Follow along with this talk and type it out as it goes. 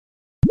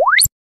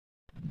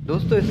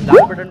दोस्तों इस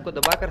लाल बटन को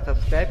दबाकर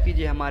सब्सक्राइब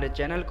कीजिए हमारे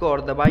चैनल को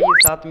और दबाइए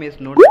साथ में इस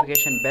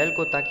नोटिफिकेशन बेल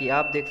को ताकि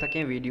आप देख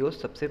सकें वीडियो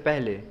सबसे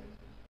पहले।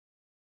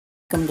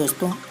 वेलकम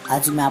दोस्तों,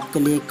 आज मैं आपके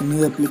लिए एक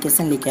न्यू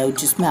एप्लीकेशन लेके आया हूँ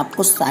जिसमें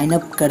आपको साइन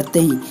अप करते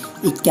ही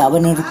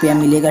 51 रुपया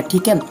मिलेगा।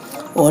 ठीक है,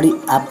 और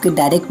आपके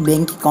डायरेक्ट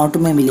बैंक अकाउंट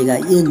में मिलेगा।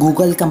 ये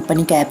गूगल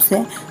कंपनी का ऐप्स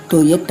है,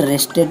 तो ये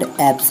ट्रस्टेड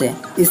ऐप्स है।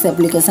 इस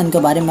एप्लीकेशन के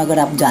बारे में अगर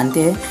आप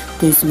जानते हैं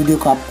तो इस वीडियो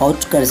को आप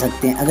वॉच कर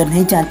सकते हैं, अगर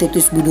नहीं जानते तो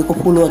इस वीडियो को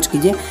फुल वॉच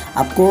कीजिए।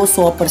 आपको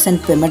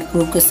 100% पेमेंट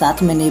प्रूफ के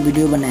साथ मैंने ये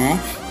वीडियो बनाया है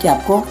कि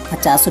आपको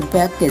 50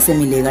 रुपया कैसे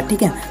मिलेगा।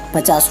 ठीक है,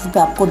 50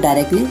 रुपया आपको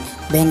डायरेक्टली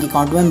बैंक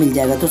अकाउंट में मिल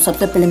जाएगा। तो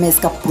सबसे पहले मैं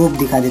इसका प्रूफ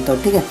दिखा देता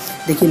हूँ। ठीक है,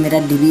 देखिए मेरा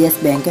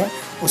DBS बैंक है,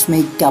 उसमें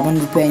 51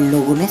 रुपया इन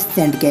लोगों ने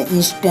सेंड किया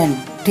इंस्टेंट।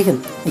 ठीक है,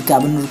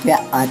 51 रुपया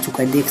आ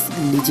चुका है, देख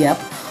लीजिए आप।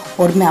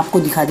 और मैं आपको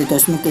दिखा देता हूँ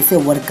इसमें कैसे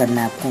वर्क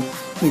करना है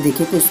आपको। ये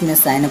देखिए, तो इसमें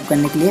साइन अप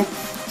करने के लिए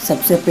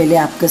सबसे पहले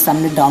आपके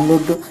सामने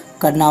डाउनलोड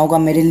करना होगा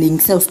मेरे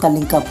लिंक से। उसका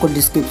लिंक आपको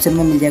डिस्क्रिप्शन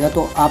में मिल जाएगा।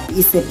 तो आप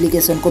इस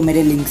एप्लीकेशन को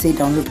मेरे लिंक से ही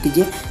डाउनलोड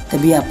कीजिए,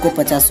 तभी आपको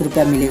 50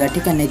 रुपया मिलेगा।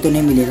 ठीक है, नहीं तो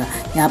नहीं मिलेगा।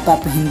 यहाँ पर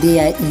आप हिंदी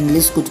या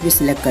इंग्लिश कुछ भी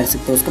सिलेक्ट कर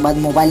सकते हो। उसके बाद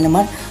मोबाइल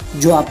नंबर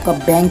जो आपका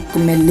बैंक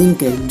में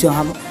लिंक है, जो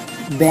हम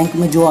बैंक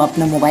में जो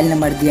आपने मोबाइल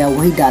नंबर दिया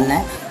वही डालना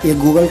है। ये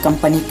गूगल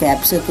कंपनी के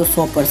ऐप से तो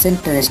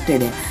 100%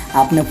 ट्रस्टेड है।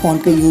 आपने फ़ोन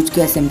पे यूज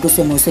किया सेम टू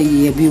सेम वैसे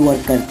ये भी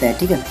वर्क करता है।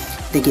 ठीक है,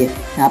 देखिए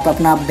यहाँ पर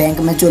अपना बैंक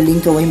में जो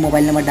लिंक है वही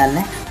मोबाइल नंबर डालना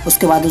है।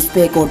 उसके बाद उस पर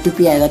एक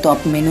OTP आएगा, तो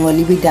आप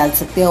मैनुअली भी डाल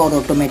सकते हैं और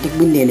ऑटोमेटिक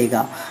भी ले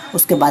लेगा।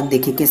 उसके बाद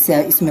देखिए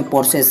कैसे इसमें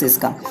प्रोसेस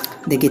इसका।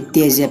 देखिए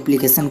तेज़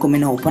एप्लीकेशन को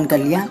मैंने ओपन कर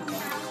लिया।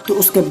 तो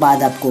उसके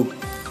बाद आपको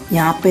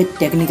यहाँ पे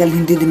टेक्निकल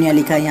हिंदी दुनिया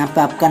लिखा है, यहाँ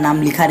पे आपका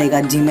नाम लिखा रहेगा।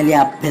 जीमेल या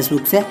आप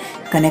फेसबुक से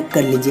कनेक्ट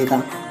कर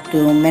लीजिएगा।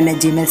 तो मैंने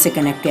जीमेल से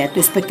कनेक्ट किया है, तो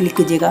इस पर क्लिक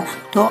कीजिएगा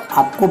तो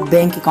आपको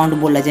बैंक अकाउंट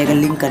बोला जाएगा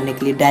लिंक करने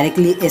के लिए।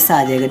 डायरेक्टली ऐसा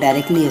आ जाएगा,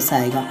 डायरेक्टली ऐसा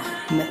आएगा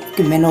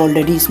कि मैंने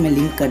ऑलरेडी इसमें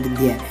लिंक कर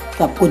दिया है।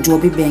 तो आपको जो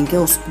भी बैंक है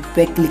उस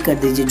पर क्लिक कर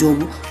दीजिए।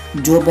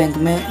 जो बैंक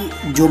में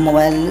जो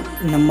मोबाइल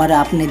नंबर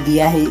आपने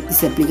दिया है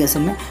इस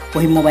एप्लीकेशन में,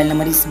 वही मोबाइल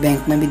नंबर इस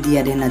बैंक में भी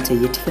दिया रहना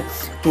चाहिए। ठीक है,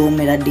 तो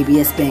मेरा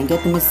DBS बैंक है,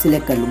 तो मैं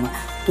सिलेक्ट कर लूँगा।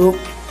 तो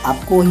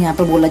आपको यहाँ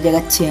पे बोला जाएगा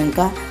 6 अंक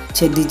का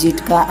 6 डिजिट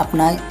का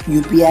अपना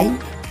UPI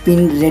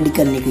पिन रेडी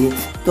करने के लिए।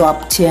 तो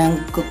आप 6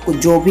 अंक को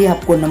जो भी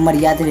आपको नंबर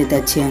याद रहता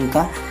है 6 अंक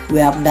का,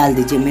 वह आप डाल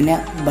दीजिए। मैंने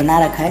बना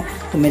रखा है,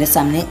 तो मेरे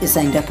सामने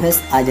ऐसा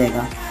इंटरफेस आ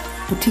जाएगा।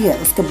 तो ठीक है,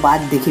 उसके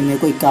बाद देखिए मेरे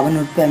को 51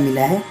 रुपया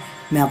मिला है।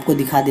 मैं आपको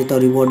दिखा देता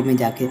हूँ रिवॉर्ड में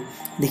जाके।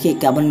 देखिए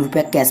 51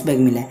 रुपया कैशबैक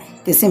मिला है।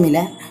 कैसे मिला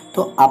है,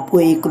 तो आपको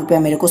 1 रुपया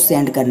मेरे को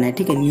सेंड करना है।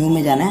 ठीक है, न्यू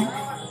में जाना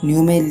है।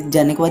 न्यू में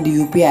जाने के बाद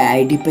UPI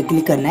ID पे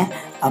क्लिक करना है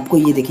आपको।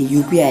 ये देखिए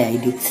UPI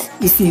ID,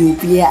 इस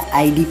UPI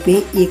ID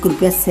पे 1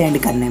 रुपया सेंड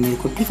करना है मेरे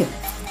को। ठीक है,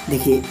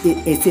 देखिए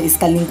ऐसे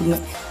इसका लिंक में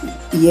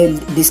ये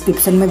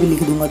डिस्क्रिप्शन में भी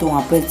लिख दूंगा, तो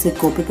वहाँ पर से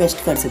कॉपी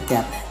पेस्ट कर सकते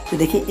हैं आप। तो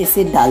देखिए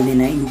ऐसे डाल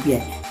देना है UPI,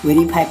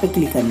 वेरीफाई पे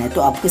क्लिक करना है,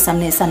 तो आपके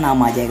सामने ऐसा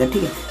नाम आ जाएगा।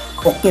 ठीक है,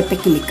 ओके पे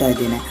क्लिक कर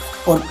देना है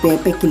और पे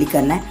पे क्लिक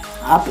करना है।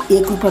 आप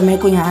 1 रुपया मेरे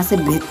को यहाँ से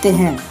भेजते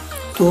हैं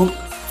तो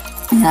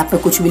यहाँ पे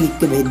कुछ भी लिख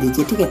के भेज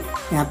दीजिए। ठीक है,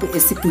 यहाँ पे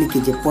ऐसे क्लिक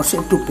कीजिए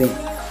प्रोसेस टू पे।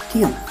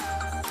 ठीक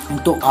है,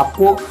 तो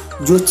आपको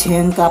जो 6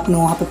 अंक का आपने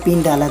वहाँ पे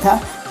पिन डाला था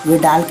वो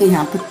डाल के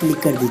यहाँ पे क्लिक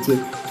कर दीजिए।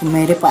 तो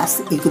मेरे पास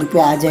 1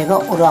 रुपया आ जाएगा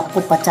और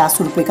आपको 50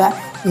 रुपये का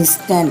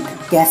इंस्टेंट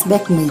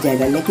कैशबैक मिल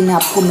जाएगा। लेकिन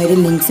आपको मेरे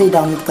लिंक से ही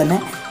डाउनलोड करना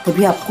है,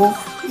 तभी आपको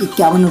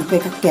 51 रुपये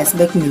का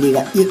कैशबैक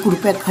मिलेगा। 1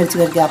 रुपया खर्च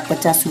करके आप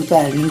 50 रुपया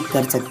अर्निंग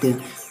कर सकते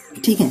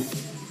हैं। ठीक है,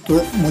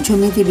 तो मुझे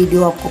उम्मीद है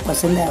वीडियो आपको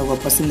पसंद आया होगा।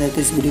 पसंद आए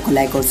तो इस वीडियो को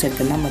लाइक और शेयर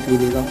करना मत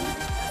भूलिएगा।